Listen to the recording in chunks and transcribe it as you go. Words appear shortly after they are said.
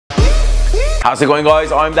How's it going,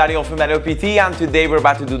 guys? I'm Daniel from DANIELPT, and today we're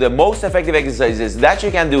about to do the most effective exercises that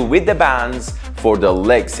you can do with the bands for the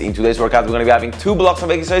legs. In today's workout, we're going to be having 2 blocks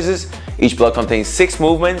of exercises. Each block contains 6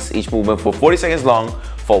 movements, each movement for 40 seconds long,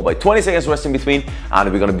 followed by 20 seconds rest in between,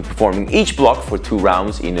 and we're going to be performing each block for 2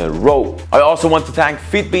 rounds in a row. I also want to thank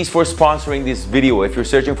FITBEAST for sponsoring this video. If you're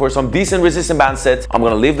searching for some decent resistance band sets, I'm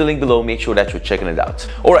going to leave the link below. Make sure that you're checking it out.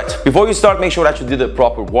 Alright, before you start, make sure that you did the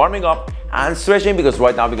proper warming up and stretching, because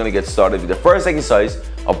right now we're going to get started with the first exercise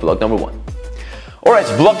of block number 1. Alright,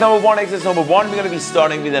 block number 1, exercise number 1, we're going to be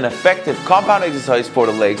starting with an effective compound exercise for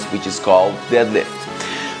the legs, which is called deadlift.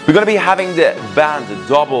 We're going to be having the band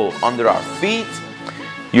double under our feet,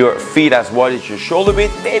 your feet as wide as your shoulder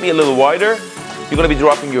width, maybe a little wider. You're going to be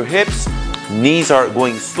dropping your hips, knees are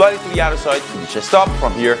going slightly to the outer side, to the chest up.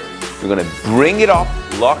 From here, you're going to bring it up,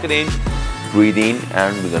 lock it in, breathe in,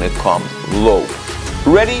 and we're going to come low.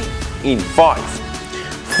 Ready? In 5,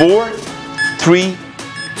 4, 3,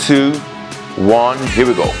 2, 1, here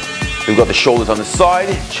we go. We've got the shoulders on the side,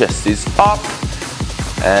 chest is up,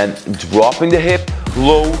 and dropping the hip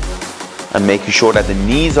low, and making sure that the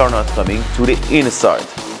knees are not coming to the inner side.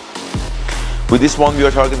 With this one, we are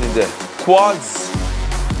targeting the quads,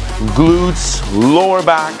 glutes, lower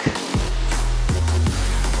back,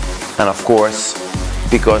 and of course,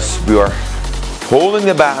 because we are holding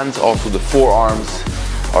the bands, also the forearms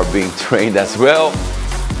are being trained as well.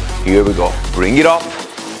 Here we go. Bring it up,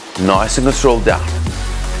 nice and controlled down.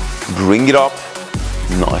 Bring it up,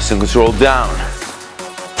 nice and controlled down.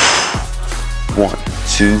 1,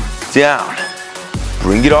 2, down.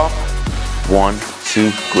 Bring it up, 1,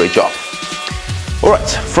 2, great job. Alright,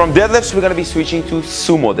 from deadlifts, we're going to be switching to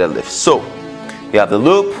sumo deadlifts. So, we have the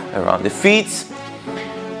loop around the feet.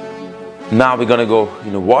 Now we're going to go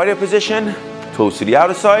in a wider position, toes to the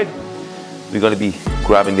outer side. We're going to be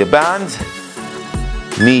grabbing the band,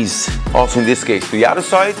 knees also in this case to the outer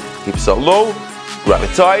side, hips are low, grab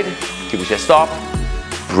it tight, keep the chest up,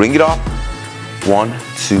 bring it up, 1,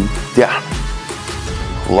 2, down.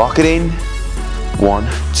 Lock it in, 1,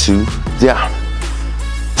 2, down.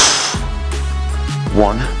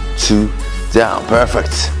 1, 2, down,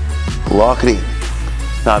 perfect. Lock it in.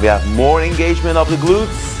 Now we have more engagement of the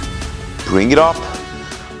glutes, bring it up,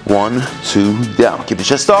 1, 2, down. Keep the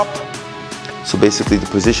chest up. So basically the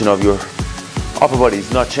position of your upper body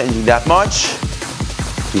is not changing that much.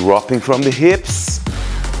 Dropping from the hips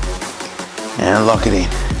and lock it in.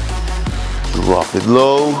 Drop it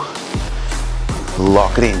low,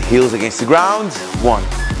 lock it in. Heels against the ground. 1,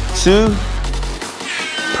 2.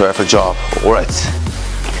 Perfect job. Alright.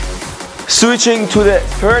 Switching to the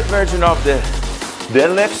third version of the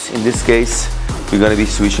deadlifts. In this case, we're going to be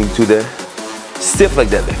switching to the stiff leg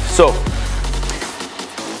deadlift. So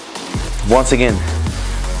once again,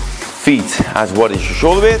 feet as wide as your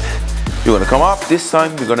shoulder width. You're going to come up. This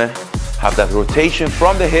time we're going to have that rotation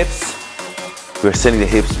from the hips. We're sending the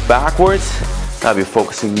hips backwards. Now we're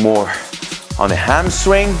focusing more on the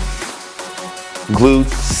hamstring,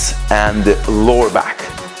 glutes, and the lower back.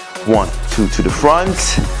 1, 2 to the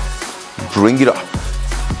front. Bring it up.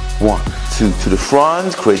 1, 2 to the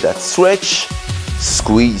front. Create that stretch.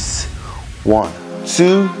 Squeeze. 1,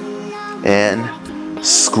 2, and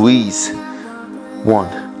squeeze.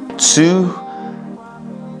 1, 2.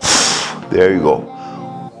 There you go.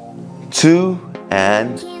 2,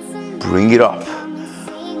 and bring it up.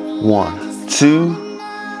 1, 2.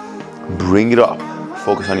 Bring it up.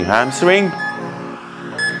 Focus on your hamstring.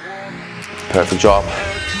 Perfect job.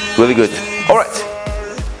 Really good. All right.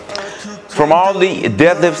 From all the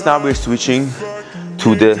deadlifts, now we're switching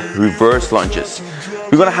to the reverse lunges.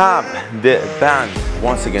 We're gonna have the band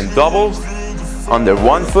once again double under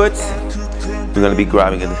one foot. We're gonna be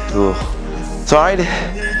grabbing it a little tight.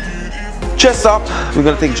 Chest up. We're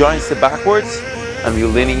gonna take giant step backwards, and we're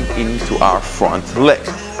leaning into our front leg.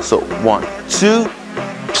 So 1, 2,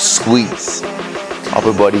 squeeze.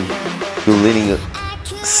 Upper body, you're leaning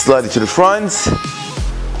slightly to the front.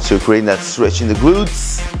 So you're creating that stretch in the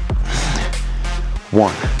glutes.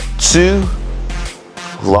 1, 2,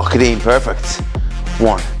 lock it in, perfect.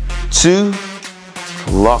 1, 2,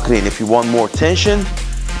 lock it in. If you want more tension,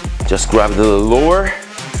 just grab it a little lower,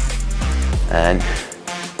 and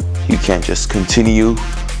you can just continue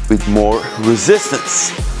with more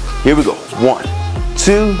resistance. Here we go. 1,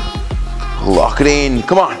 2, lock it in.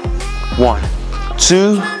 Come on. 1,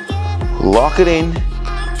 2, lock it in.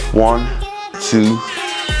 1, 2,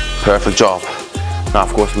 perfect job. Now,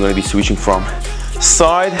 of course, we're going to be switching from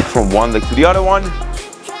one leg to the other one.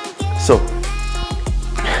 So,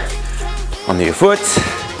 under your foot,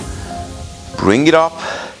 bring it up.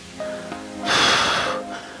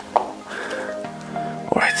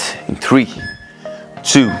 All right, in 3,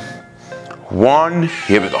 2, 1.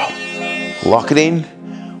 Here we go. Lock it in.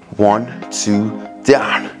 1, 2,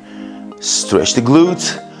 down. Stretch the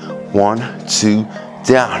glutes. 1, 2,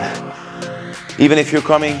 down. Even if you're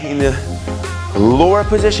coming in the lower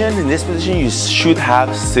position, in this position, you should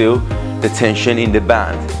have still the tension in the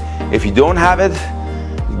band. If you don't have it,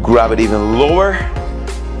 grab it even lower.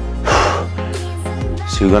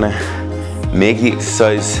 So you're gonna make the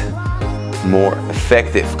exercise more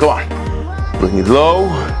effective. Come on. Bring it low.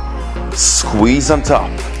 Squeeze on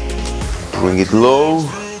top. Bring it low.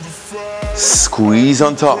 Squeeze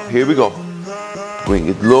on top. Here we go. Bring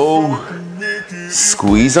it low.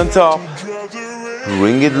 Squeeze on top.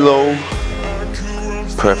 Bring it low.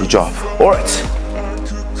 Perfect job. All right.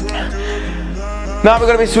 Now we're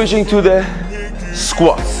gonna be switching to the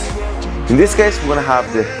squats. In this case, we're gonna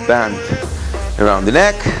have the band around the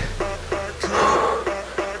neck.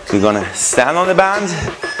 We're gonna stand on the band.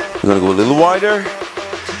 We're gonna go a little wider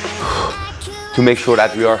to make sure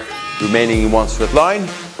that we are remaining in one straight line.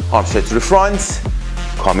 Arm straight to the front,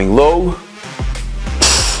 coming low,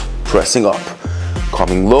 pressing up.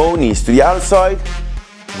 Coming low, knees to the outside,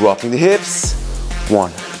 dropping the hips.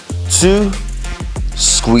 1, 2,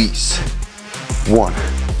 squeeze. 1,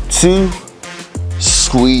 2,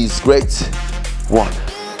 squeeze. Great. 1,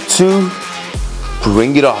 2,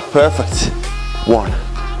 bring it up. Perfect. 1,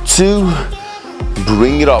 2,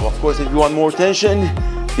 bring it up. Of course, if you want more tension,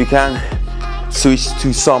 you can switch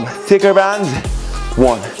to some thicker band.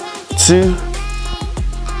 1, 2,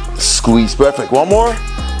 squeeze. Perfect. One more.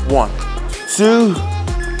 1, 2,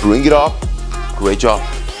 bring it up. Great job.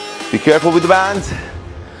 Be careful with the band.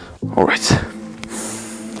 All right.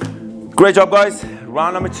 Great job, guys.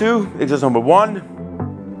 Round number 2, exercise number 1.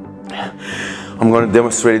 I'm going to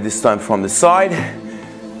demonstrate it this time from the side.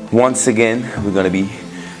 Once again, we're going to be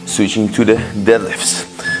switching to the deadlifts.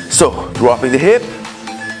 So, dropping the hip,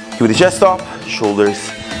 give the chest up, shoulders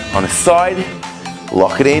on the side,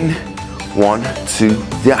 lock it in. 1, 2,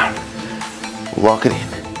 down. Lock it in.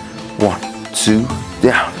 1, 2,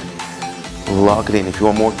 down. Lock it in. If you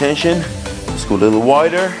want more tension, let's go a little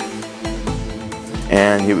wider.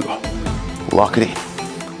 And here we go. Lock it in.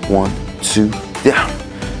 1, 2, down.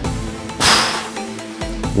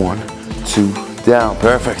 1, 2, down.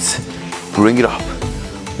 Perfect. Bring it up.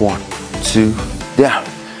 1, 2, down.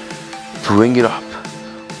 Bring it up.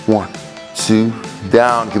 1, 2,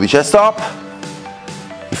 down. Keep your chest up.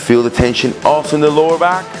 You feel the tension also in the lower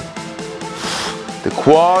back, the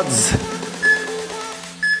quads.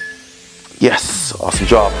 Yes, awesome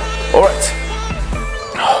job. All right.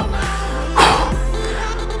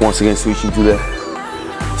 Once again, switching to the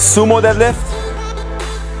sumo deadlift.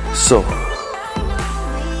 So,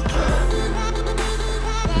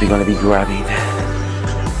 we're gonna be grabbing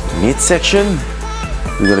midsection.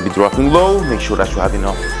 We're gonna be dropping low. Make sure that you have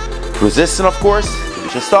enough resistance, of course. Keep your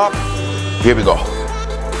chest up. Here we go.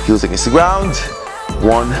 Heels against the ground.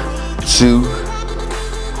 1, 2,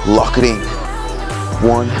 lock it in.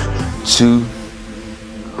 1, 2,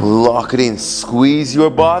 lock it in. Squeeze your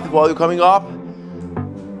butt while you're coming up.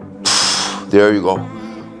 There you go.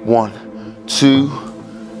 1, 2,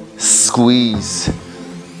 squeeze.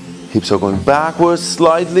 Hips are going backwards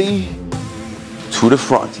slightly to the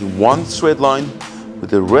front in one straight line with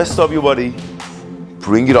the rest of your body.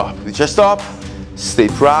 Bring it up. The chest up. Stay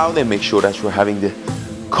proud and make sure that you're having the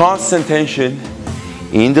constant tension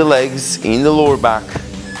in the legs, in the lower back.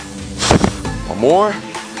 One more.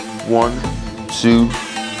 1, 2.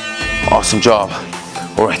 Awesome job.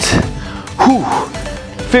 All right. Whew.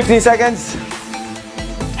 15 seconds.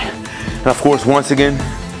 And of course, once again,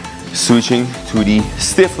 switching to the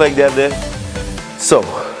stiff leg deadlift. So,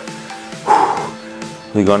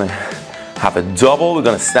 we're gonna have a double. We're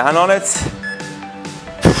gonna stand on it.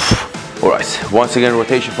 All right. Once again,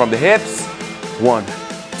 rotation from the hips. 1,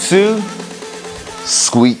 2.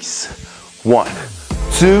 Squeeze. 1,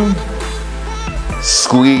 2.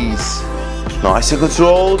 Squeeze. Nice and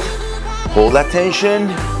controlled. Hold that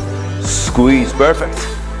tension. Squeeze. Perfect.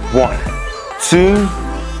 1, 2.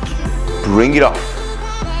 Bring it up.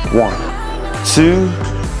 1, 2.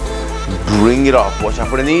 Bring it up. Watch out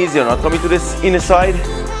for the knees. You're not coming to this inner side.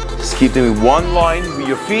 Just keep them in one line with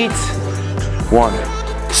your feet. 1,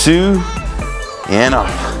 2. And up.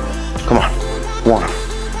 Come on. 1,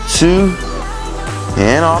 2.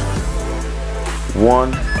 And up.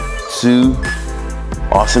 1, 2.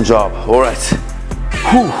 Awesome job. All right.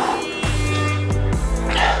 Whew.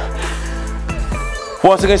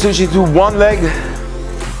 Once again, switching to one leg,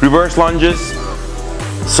 reverse lunges.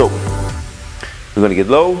 So, we're gonna get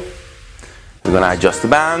low. We're gonna adjust the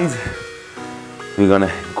band. We're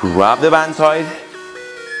gonna grab the band tight.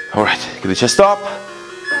 All right, get the chest up.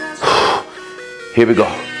 Here we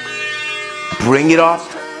go. Bring it up.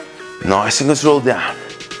 Nice and controlled down.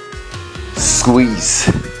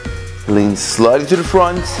 Squeeze. Lean slightly to the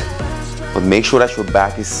front, but make sure that your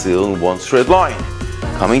back is still in one straight line.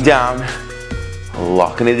 Coming down,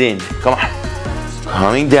 locking it in. Come on.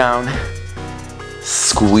 Coming down.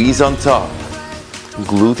 Squeeze on top.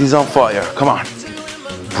 Glute is on fire. Come on.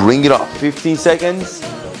 Bring it up. 15 seconds.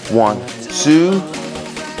 1, 2.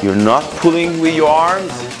 You're not pulling with your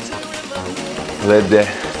arms. Let the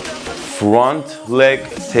front leg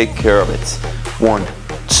take care of it. 1,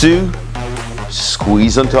 2.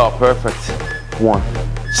 Squeeze on top. Perfect. 1,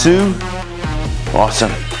 2.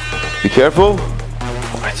 Awesome. Be careful.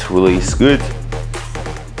 All right, release. Good.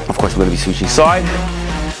 Of course, we're going to be switching side.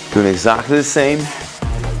 Doing exactly the same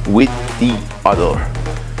with the other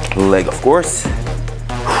leg, of course.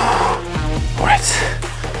 All right.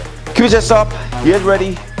 Keep your chest up. Get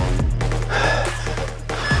ready.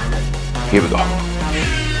 Here we go.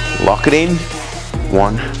 Lock it in.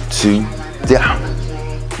 1, 2, down.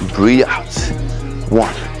 Breathe out.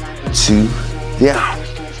 1, 2, down.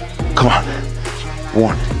 Come on.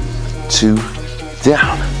 1, 2,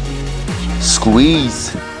 down.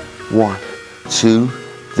 Squeeze. 1, 2,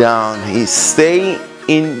 down. Stay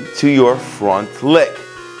into your front leg.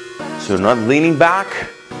 So you're not leaning back.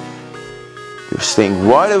 You're staying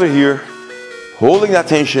right over here, holding that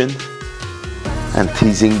tension and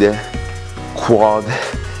teasing the quad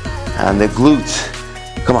and the glutes.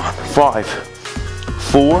 Come on. 5,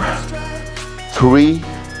 4, 3,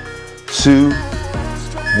 2,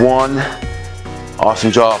 1.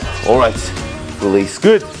 Awesome job. All right. Release.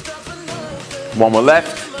 Good. One more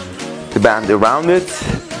left. The band around it,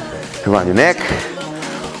 around your neck.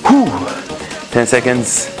 Whew. 10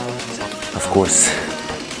 seconds. Of course,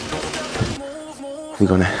 we're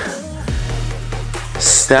gonna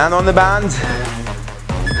stand on the band.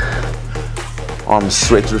 Arms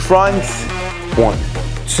straight to the front. 1,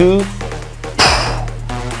 2.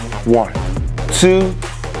 1, 2.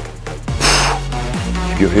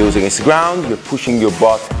 Keep your heels against the ground. You're pushing your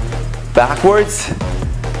butt backwards.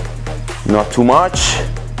 Not too much.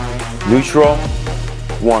 Neutral.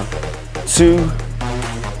 1, 2.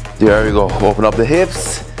 There we go. Open up the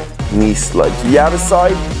hips. Knees slide to the other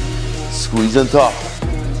side. Squeeze on top.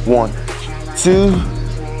 1, 2.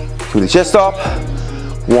 Pull the chest up.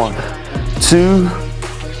 1, 2.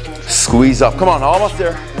 Squeeze up. Come on, almost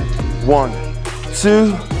there. 1,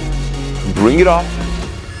 2. Bring it up.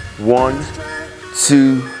 1,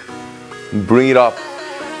 2. Bring it up.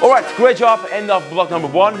 All right, great job. End of block number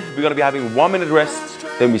 1. We're gonna be having 1 minute rest.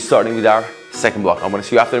 Then we're starting with our second block. I'm gonna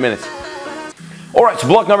see you after a minute. All right, so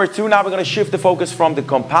block number 2. Now we're gonna shift the focus from the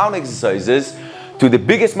compound exercises to the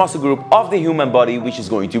biggest muscle group of the human body, which is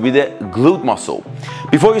going to be the glute muscle.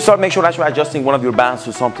 Before you start, make sure that you're adjusting one of your bands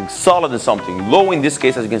to something solid and something low. In this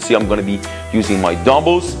case, as you can see, I'm gonna be using my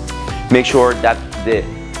dumbbells. Make sure that the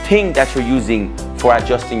thing that you're using for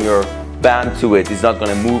adjusting your band to it is not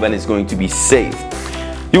gonna move and it's going to be safe.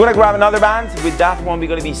 You're gonna grab another band. With that one, we're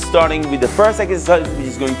gonna be starting with the first exercise, which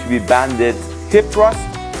is going to be banded hip thrust.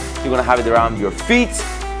 You're gonna have it around your feet.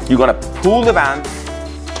 You're gonna pull the band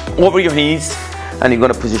over your knees and you're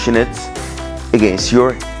gonna position it against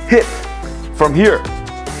your hip. From here,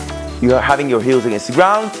 you are having your heels against the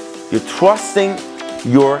ground. You're thrusting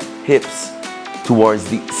your hips towards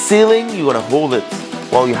the ceiling. You're gonna hold it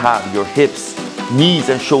while you have your hips, knees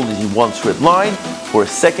and shoulders in one straight line for a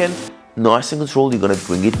second. Nice and controlled. You're gonna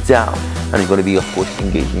bring it down and you're gonna be, of course,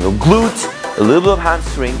 engaging your glutes, a little bit of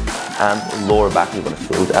hamstring and lower back. You're gonna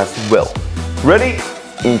feel it as well. Ready?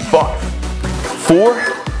 In 5, 4,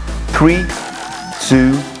 3,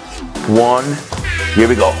 2, 1. Here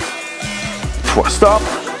we go. Thrust up.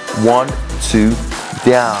 1, 2,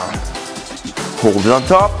 down. Hold it on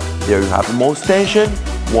top. There you have the most tension.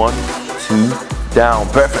 1, 2, down.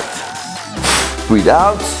 Perfect. Breathe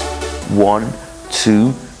out. 1,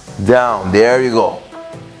 2, down. There you go.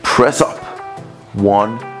 Press up.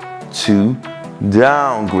 1, 2,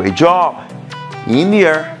 down. Great job. In the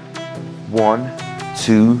air. 1,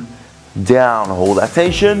 2, down. Hold that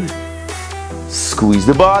tension. Squeeze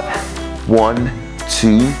the butt. 1,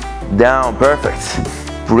 2, down.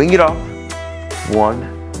 Perfect. Bring it up.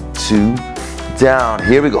 1, 2, down.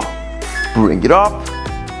 Here we go. Bring it up.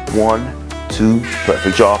 1, 2.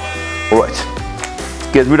 Perfect job. All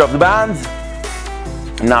right. Get rid of the band.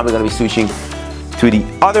 Now we're going to be switching to the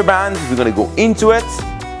other band. We're going to go into it.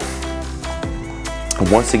 And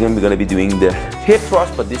once again, we're going to be doing the hip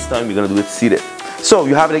thrust, but this time we're going to do it seated. So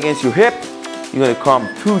you have it against your hip. You're going to come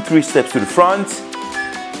 2-3 steps to the front.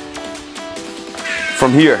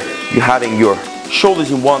 From here, you're having your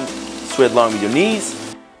shoulders in one straight line with your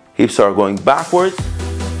knees. hips are going backwards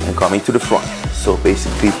and coming to the front. So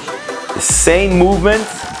basically the same movement,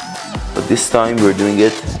 but this time we're doing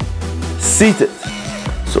it seated.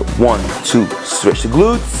 So 1, 2, stretch the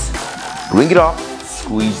glutes, bring it up,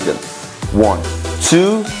 squeeze them. 1,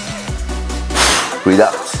 2, breathe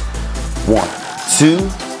out. 1, 2,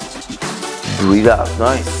 breathe out.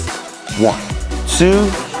 Nice. 1, 2,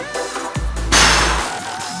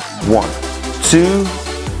 1, 2,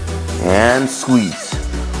 and squeeze.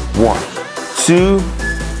 1, 2,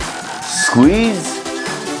 squeeze.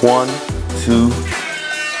 1, 2,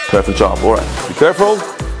 perfect job. All right, be careful.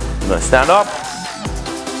 You're gonna stand up.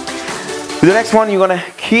 For the next one, you're gonna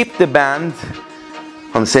keep the band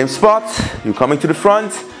on the same spot. You're coming to the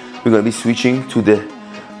front. We're gonna be switching to the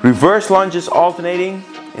reverse lunges, alternating.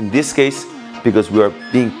 In this case, because we are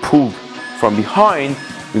being pulled from behind,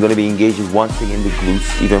 we're gonna be engaging once again the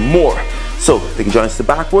glutes even more. So take a joint step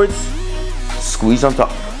backwards, squeeze on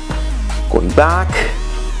top. Going back,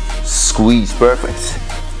 squeeze, perfect.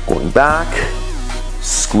 Going back,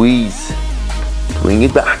 squeeze, bring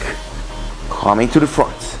it back. Coming to the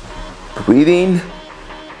front. Breathe in,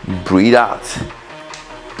 breathe out.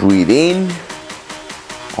 Breathe in,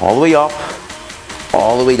 all the way up,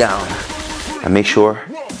 all the way down. And make sure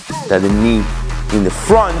that the knee in the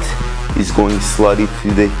front is going slightly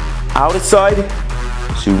to the outside.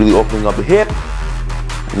 So you're really opening up the hip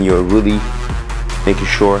and you're really making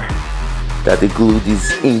sure that the glute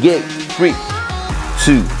is engaged. 3,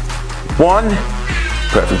 2, 1.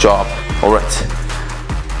 Perfect job. All right.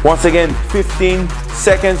 Once again, 15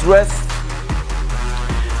 seconds rest.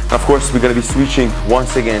 Of course, we're gonna be switching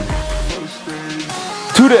once again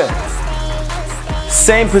to the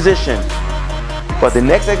same position. But the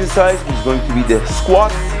next exercise is going to be the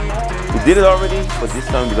squat. We did it already, but this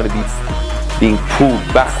time we're gonna be being pulled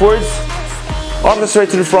backwards. Arms straight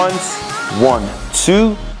to the front. 1,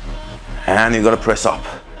 2, and you're gonna press up.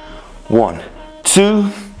 1,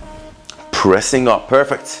 2, pressing up.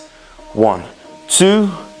 Perfect. 1, 2,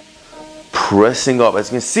 pressing up. As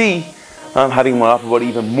you can see, I'm having my upper body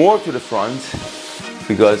even more to the front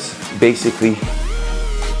because basically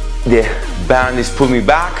the band is pulling me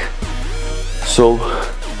back. So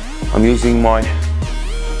I'm using my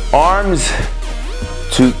arms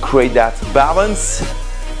to create that balance,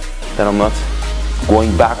 that I'm not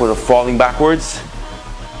going backwards or falling backwards.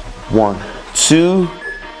 1, 2,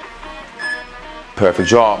 perfect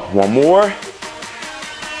job. One more.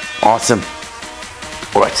 Awesome.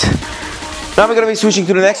 All right. Now we're gonna be switching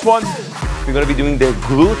to the next one. We're gonna be doing the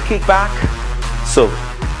glute kickback. So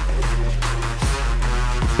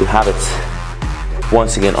you have it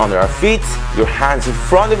once again under our feet, your hands in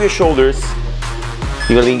front of your shoulders.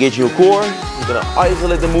 You're gonna be engaging your core. You're gonna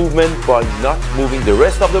isolate the movement by not moving the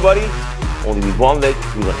rest of the body. Only with one leg.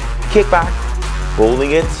 You're gonna kick back,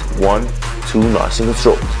 holding it. 1, 2, nice and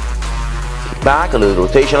controlled. Kick back, a little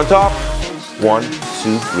rotation on top. 1,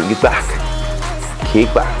 2, bring it back.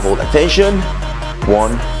 Kick back, hold that tension.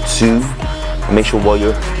 1, 2. Make sure while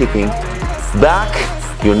you're kicking back,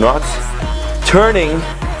 you're not turning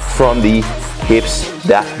from the hips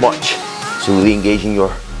that much. So really engaging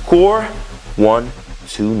your core. 1,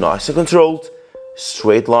 2, nice and controlled.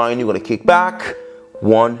 Straight line, you're gonna kick back.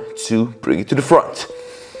 1, 2, bring it to the front.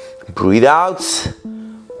 Breathe out.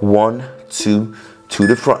 1, 2, to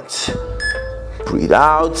the front. Breathe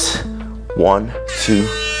out. 1, 2.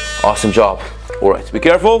 Awesome job. All right, be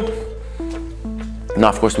careful. Now,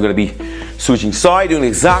 of course, we're gonna be switching side, doing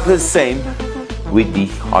exactly the same with the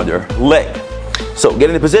other leg. So get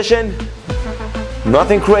in the position,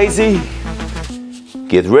 nothing crazy.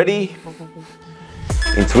 Get ready.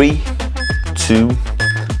 In 3, 2,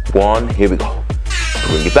 1, here we go.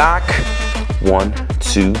 Bring it back. 1,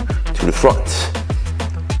 2, to the front.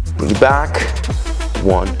 Bring it back.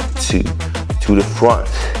 1, 2, to the front.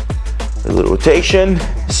 A little rotation,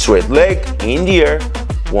 straight leg in the air.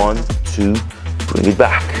 1, 2, bring it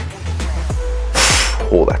back.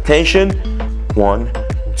 Hold that tension. 1,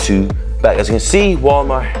 2, back. As you can see, while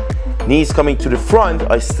my knees coming to the front,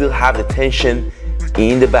 I still have the tension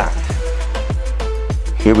in the back.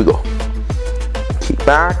 Here we go. Kick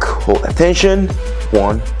back, hold that tension.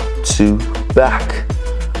 1, 2, back.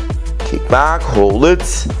 Kick back, hold it.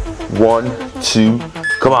 1, 2,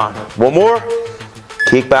 come on. One more.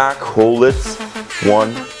 Kick back, hold it.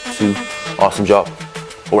 1, 2, awesome job.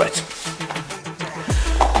 All right.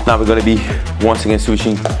 Now we're gonna be once again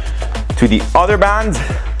switching to the other band.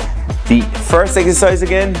 The first exercise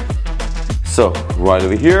again. So right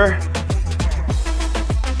over here,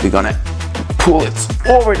 we're gonna pull it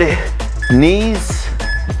over the knees.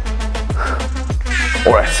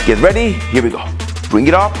 All right, get ready. Here we go. Bring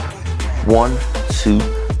it up. 1, 2,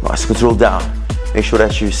 Nice control down. Make sure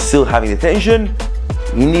that you're still having the tension.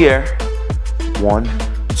 In the air. 1,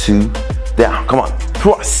 2, down. Come on.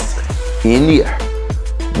 Thrust. In the air.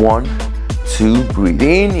 1, 2, breathe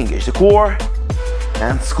in, engage the core,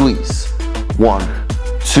 and squeeze. 1,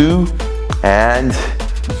 2, and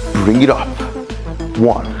bring it up.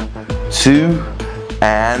 1, 2,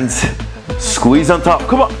 and squeeze on top.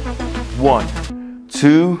 Come on. 1,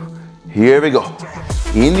 2, here we go.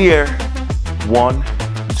 In the air. 1,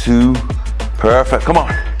 2, perfect. Come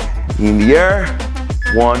on. In the air.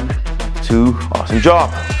 1, 2, awesome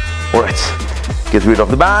job. All right, get rid of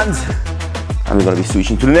the band. And we're gonna be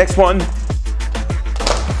switching to the next one.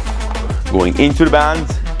 Going into the band.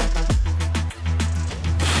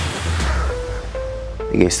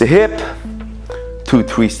 Against the hip. 2,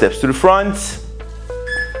 3 steps to the front.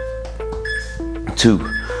 2,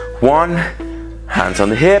 1. Hands on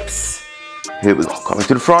the hips. Here we go, coming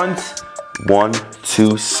to the front. 1,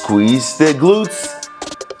 2, squeeze the glutes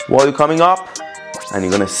while you're coming up. And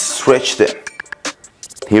you're gonna stretch them.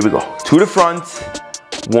 Here we go, to the front.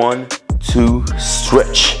 1, 2,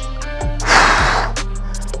 stretch.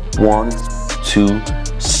 1, 2,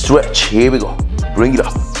 stretch. Here we go. Bring it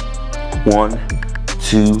up. 1,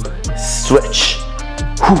 2, stretch.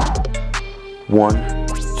 1,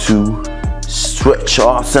 2, stretch.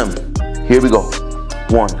 Awesome. Here we go.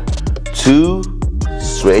 1, 2,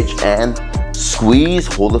 stretch and squeeze.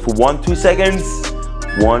 Hold it for 1, 2 seconds.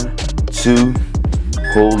 1, 2,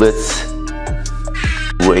 hold it.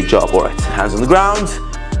 Great job. All right, hands on the ground.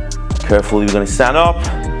 Carefully, we're gonna stand up.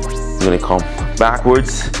 We're gonna come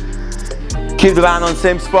backwards. Keep the band on the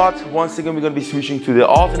same spot. Once again, we're gonna be switching to the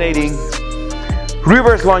alternating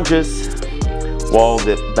reverse lunges while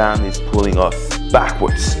the band is pulling us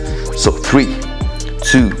backwards. So 3,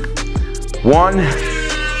 2, 1.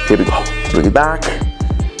 Here we go. Bring it back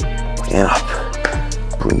and up.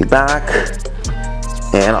 Bring it back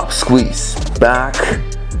and up. Squeeze back.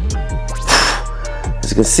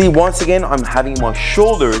 As you can see, once again, I'm having my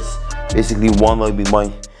shoulders basically one leg with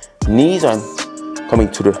my knees. I'm coming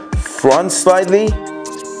to the front slightly.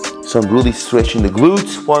 So I'm really stretching the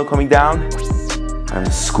glutes while I'm coming down. I'm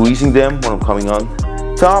squeezing them when I'm coming on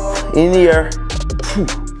top, in the air.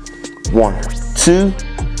 1, 2,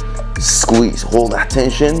 squeeze. Hold that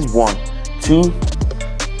tension. 1, 2,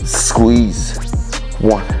 squeeze.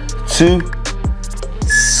 1, 2,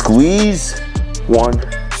 squeeze. 1,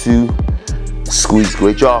 2, squeeze.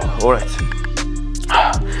 Great job. All right.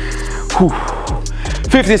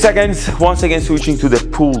 15 seconds. Once again, switching to the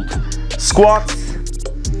pulled squats.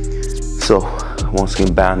 So once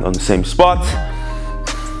again, band on the same spot.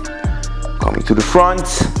 Coming to the front.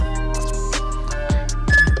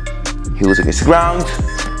 Heels against the ground.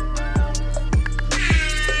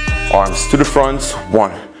 Arms to the front.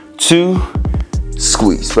 1, 2,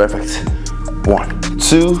 squeeze. Perfect. 1,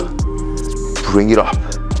 2, bring it up.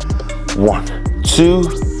 1, 2,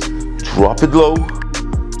 drop it low.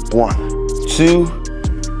 1, 2,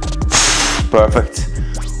 perfect.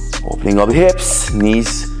 Opening up the hips,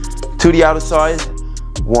 knees to the outer side.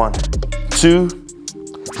 1, 2,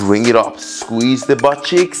 bring it up. Squeeze the butt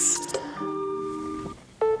cheeks.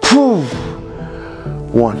 1,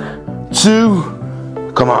 2,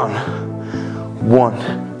 come on.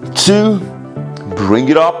 1, 2, bring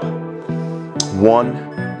it up. 1,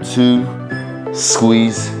 2,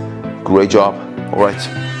 squeeze. Great job. All right.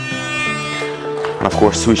 And of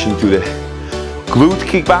course, switching to the glute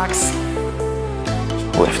kickbacks.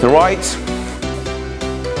 Left and right.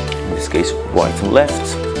 In this case, right and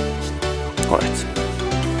left. All right.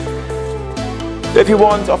 If you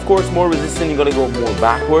want, of course, more resistance, you're gonna go more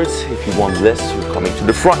backwards. If you want less, you're coming to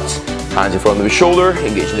the front. Hands in front of the shoulder,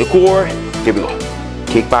 engaging the core. Here we go.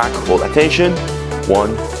 Kick back, hold that tension.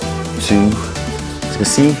 1, 2. As you can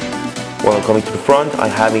see, while I'm coming to the front,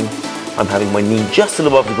 I'm having my knee just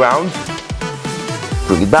above the ground.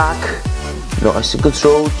 Bring it back. Nice and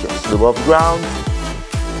controlled, just above the ground.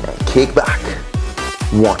 And kick back.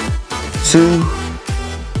 1, 2.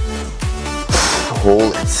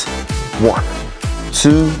 Hold it. 1,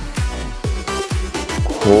 2.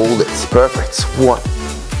 Hold it. Perfect. 1,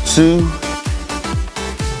 2.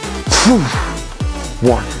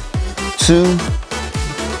 1, 2.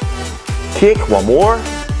 Kick. One more.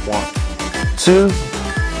 1, 2.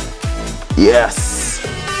 Yes.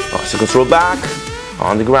 Also control back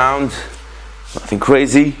on the ground. Nothing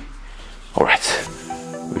crazy. All right.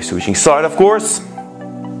 We're switching side, of course.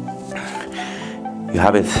 You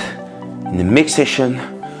have it in the mid-section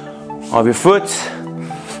of your foot.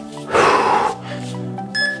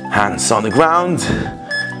 Hands on the ground.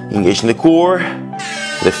 Engaging the core.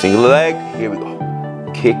 Lifting the leg. Here we go.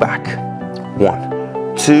 Kick back. 1,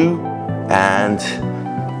 2, and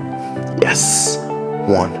yes,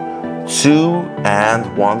 1, 2,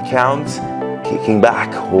 and 1 count. Kicking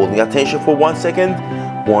back, holding that tension for 1 second.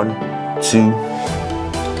 1, 2,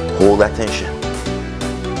 hold that tension.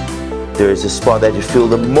 There is a spot that you feel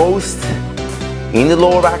the most in the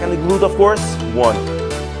lower back and the glute, of course. 1,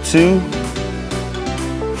 2,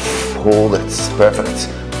 hold it, perfect.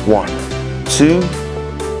 1, 2,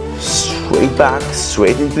 straight back,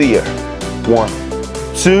 straight into the air. 1,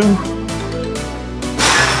 2,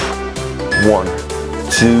 1,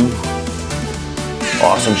 2.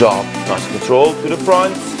 Awesome job. Nice control to the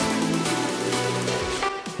front.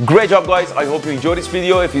 Great job, guys. I hope you enjoyed this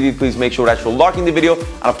video. If you did, please make sure that you're liking the video.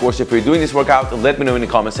 And of course, if you're doing this workout, let me know in the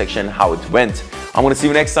comment section how it went. I'm gonna see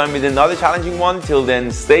you next time with another challenging one. Till then,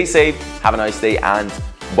 stay safe, have a nice day, and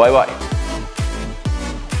bye-bye.